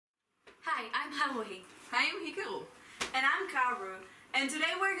Hi, I'm Haruhi. Hi, I'm Hikaru. And I'm Karu. And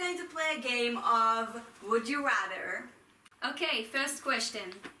today we're going to play a game of Would You Rather. Okay, first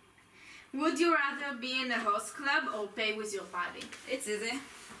question. Would you rather be in a host club or pay with your body? It's easy.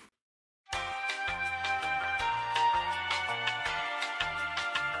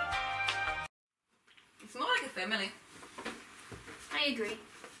 It's more like a family. I agree.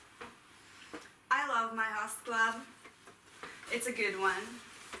 I love my host club. It's a good one.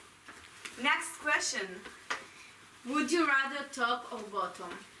 Next question. Would you rather top or bottom?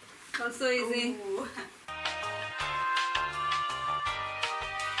 Also easy. Ooh.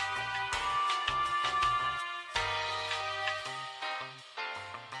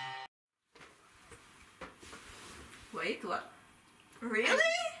 Wait, what? Really?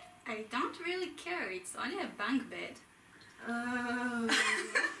 I don't really care, it's only a bunk bed.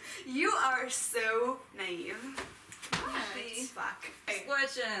 You are so naive. What? Fuck. Next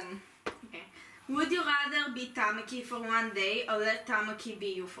question. Okay. Would you rather be Tamaki for one day or let Tamaki be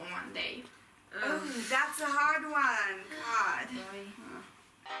you for one day? Oh, that's a hard one. God. Sorry.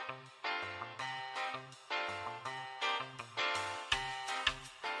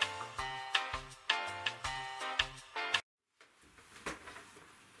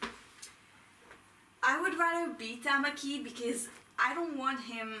 I would rather be Tamaki because I don't want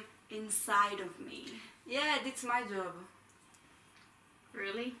him inside of me. Yeah, that's my job.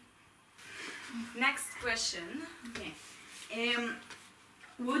 Really? Next question. Okay.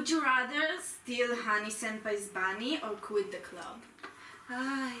 Would you rather steal Honey Senpai's bunny or quit the club?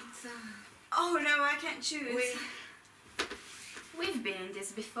 It's Oh no, I can't choose. We've been in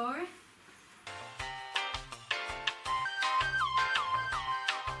this before.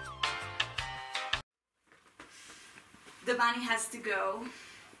 The bunny has to go.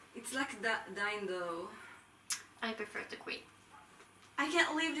 it's like dying though. I prefer to quit. I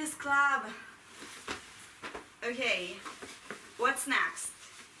can't leave this club. Okay, what's next?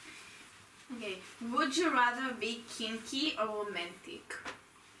 Okay. Would you rather be kinky or romantic?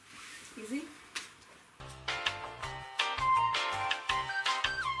 Easy?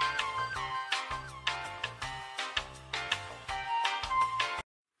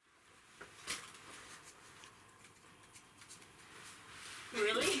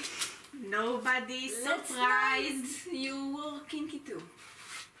 Really? Nobody's Let's surprised. You were kinky too.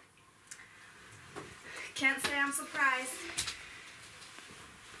 Can't say I'm surprised.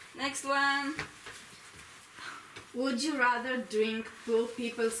 Next one. Would you rather drink poor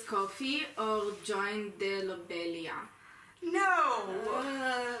people's coffee or join the Lobelia? No!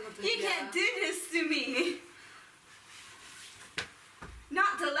 You can't do this to me!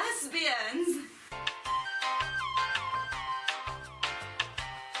 Not the lesbians!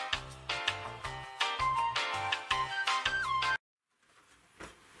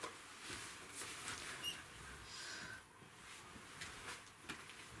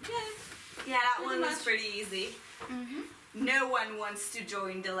 Yeah, that one was pretty easy. No one wants to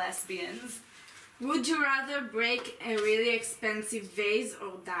join the lesbians. Would you rather break a really expensive vase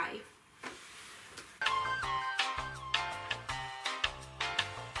or die?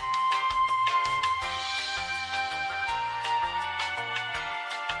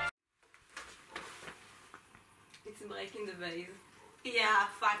 It's breaking the vase. Yeah,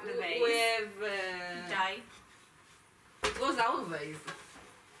 fuck the vase. We have... Die. It was our vase.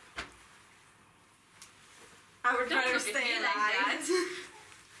 I would Don't rather look at stay me like alive. that.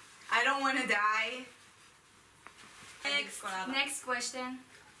 I don't want to die. Next question.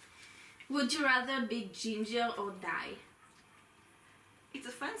 Would you rather be ginger or die? It's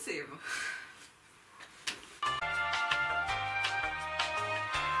offensive.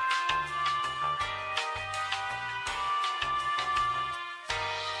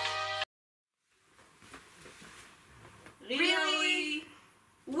 Really?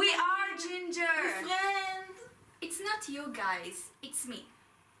 We are ginger! Friend! It's not you guys, it's me.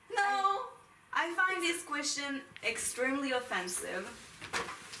 No! I find this question extremely offensive.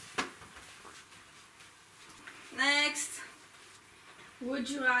 Next! Would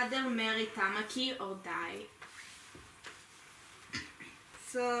you rather marry Tamaki or die?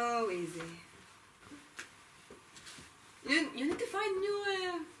 So easy. You need to find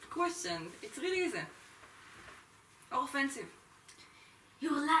new questions. It's really easy. Or offensive.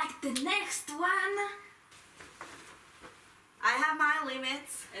 You like the next one? I have my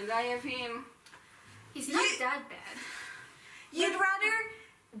limits. And I have him. It's not that bad. You'd rather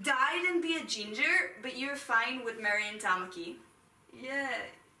die than be a ginger, but you're fine with marrying Tamaki. Yeah.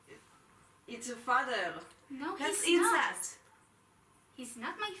 It's a father. No, That's he's not. incest. He's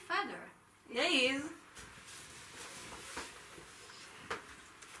not my father. Yeah, he is.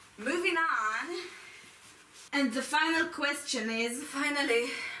 Moving Moving on. And the final question is, Finally.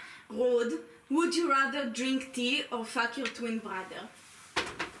 Rod, would you rather drink tea or fuck your twin brother?